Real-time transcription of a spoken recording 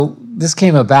this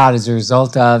came about as a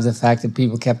result of the fact that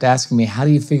people kept asking me, how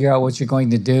do you figure out what you're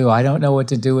going to do? I don't know what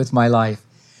to do with my life.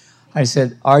 I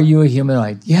said, are you a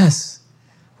humanoid? Yes.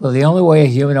 Well, the only way a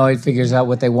humanoid figures out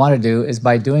what they want to do is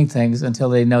by doing things until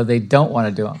they know they don't want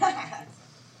to do them.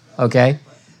 Okay?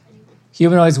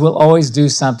 Humanoids will always do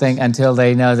something until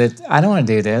they know that, I don't want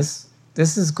to do this.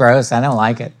 This is gross. I don't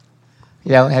like it.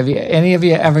 You know, have any of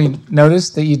you ever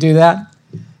noticed that you do that?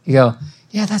 You go,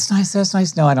 yeah, that's nice, that's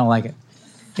nice. No, I don't like it.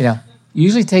 You know,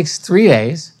 usually takes 3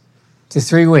 days to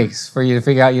 3 weeks for you to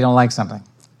figure out you don't like something.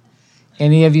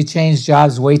 Any of you change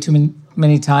jobs way too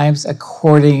many times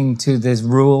according to these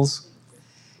rules?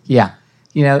 Yeah.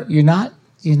 You know, you're not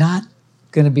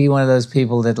going to be one of those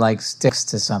people that like sticks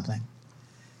to something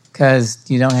because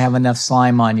you don't have enough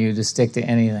slime on you to stick to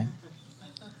anything.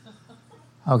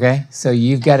 Okay? So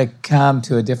you've got to come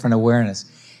to a different awareness.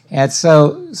 And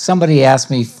so somebody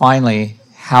asked me finally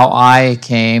how I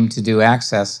came to do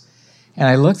Access. And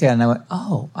I looked at it and I went,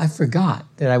 oh, I forgot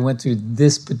that I went through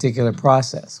this particular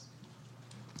process.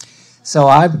 So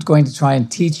I'm going to try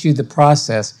and teach you the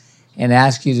process and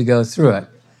ask you to go through it.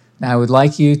 Now, I would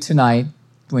like you tonight,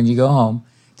 when you go home,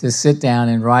 to sit down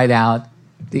and write out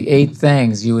the 8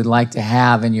 things you would like to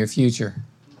have in your future.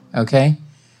 Okay?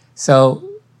 So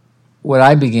what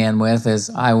I began with is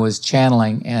I was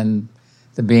channeling, and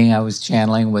the being I was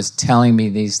channeling was telling me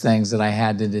these things that I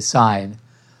had to decide.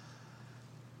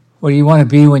 What do you want to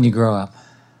be when you grow up?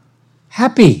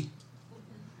 Happy.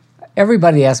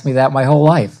 Everybody asked me that my whole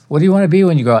life. What do you want to be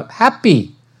when you grow up?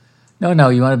 Happy. No,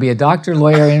 you want to be a doctor,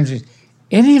 lawyer, engineer.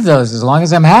 Any of those, as long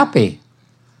as I'm happy.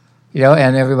 You know,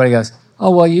 and everybody goes,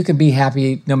 oh, well, you can be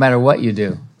happy no matter what you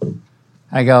do.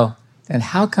 I go, then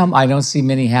how come I don't see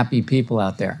many happy people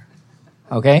out there?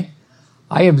 Okay?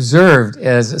 I observed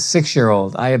as a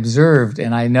 6-year-old, I observed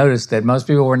and I noticed that most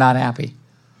people were not happy.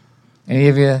 Any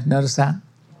of you notice that?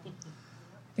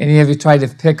 Any of you tried to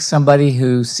pick somebody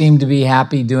who seemed to be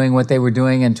happy doing what they were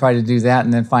doing and try to do that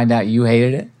and then find out you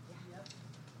hated it?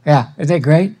 Yeah, isn't that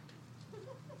great?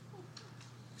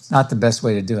 It's not the best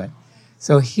way to do it.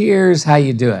 So here's how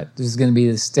you do it. This is going to be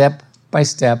the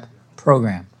step-by-step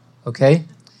program, okay?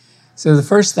 So the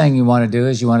first thing you want to do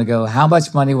is you want to go, how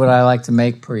much money would I like to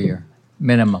make per year?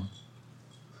 Minimum.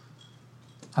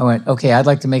 I went, okay, I'd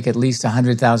like to make at least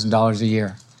 $100,000 a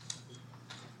year.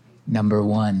 Number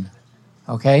 1.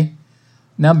 Okay?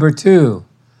 Number 2,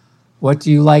 what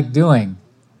do you like doing?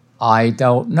 I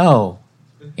don't know.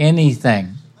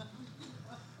 Anything.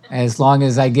 As long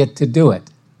as I get to do it.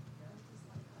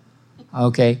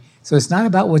 Okay? So it's not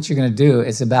about what you're going to do.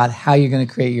 It's about how you're going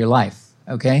to create your life.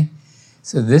 Okay?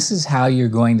 So this is how you're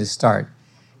going to start.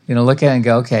 You're going to look at it and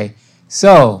go, okay,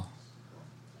 so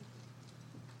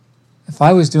if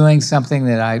I was doing something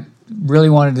that I really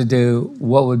wanted to do,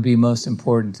 what would be most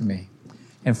important to me?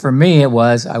 And for me, it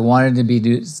was I wanted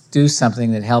to do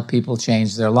something that helped people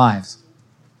change their lives.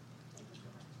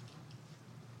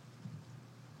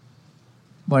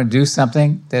 I want to do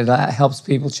something that helps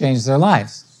people change their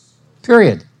lives.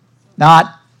 Period.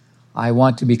 Not, I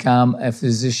want to become a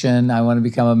physician. I want to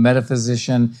become a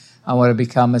metaphysician. I want to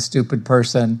become a stupid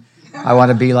person. I want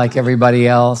to be like everybody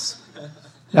else.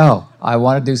 No, I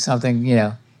want to do something, you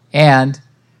know. And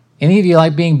any of you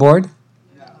like being bored?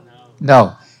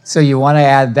 No. So you want to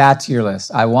add that to your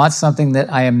list. I want something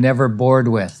that I am never bored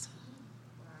with.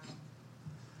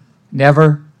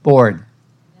 Never bored.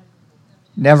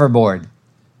 Never bored.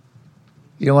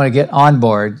 You don't want to get on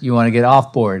board. You want to get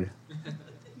off board.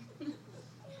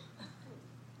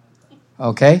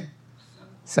 Okay?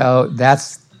 So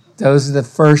those are the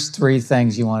first 3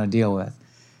 things you want to deal with.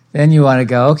 Then you want to go,